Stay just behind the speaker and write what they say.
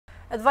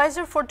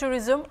Advisor for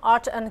Tourism,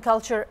 Art and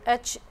Culture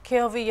H.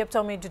 Khehovi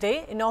Yepthomi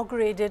today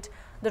inaugurated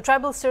the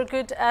tribal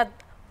circuit at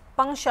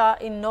Pangsha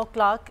in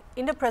Noklak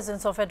in the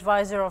presence of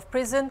Advisor of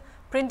Prison,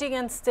 Printing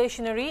and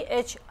Stationery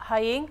H.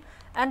 Haying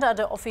and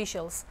other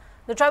officials.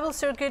 The tribal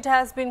circuit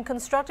has been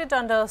constructed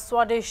under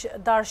Swadesh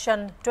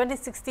Darshan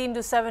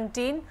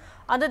 2016-17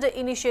 under the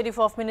initiative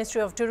of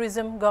Ministry of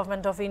Tourism,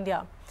 Government of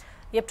India.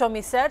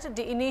 Yepthomi said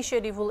the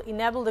initiative will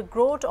enable the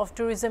growth of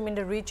tourism in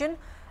the region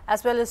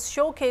as well as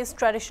showcase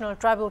traditional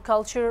tribal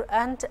culture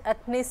and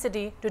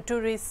ethnicity to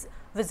tourists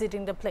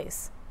visiting the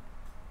place.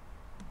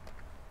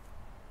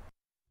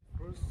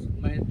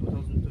 1st May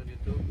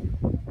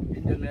 2022,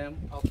 in the name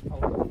of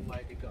our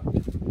Almighty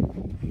God.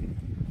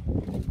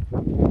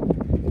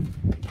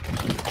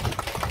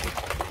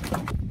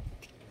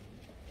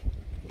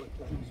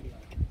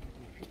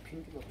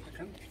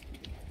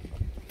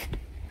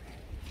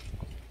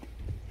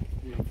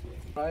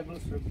 Tribal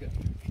circuit,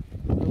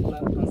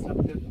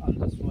 constructed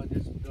under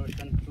Swadesh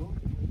Darshan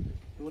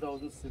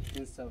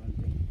 2016-17,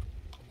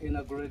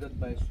 inaugurated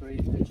by Sri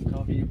H.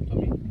 Khehovi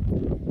Yepthomi,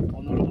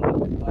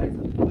 Honorable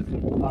Advisor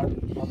Tourism, Art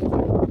and Culture on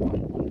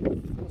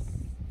 1st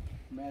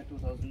May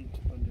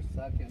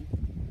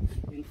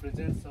 2022, in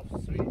presence of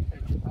Sri H.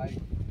 I,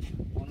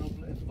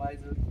 Honorable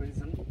Advisor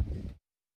Prison,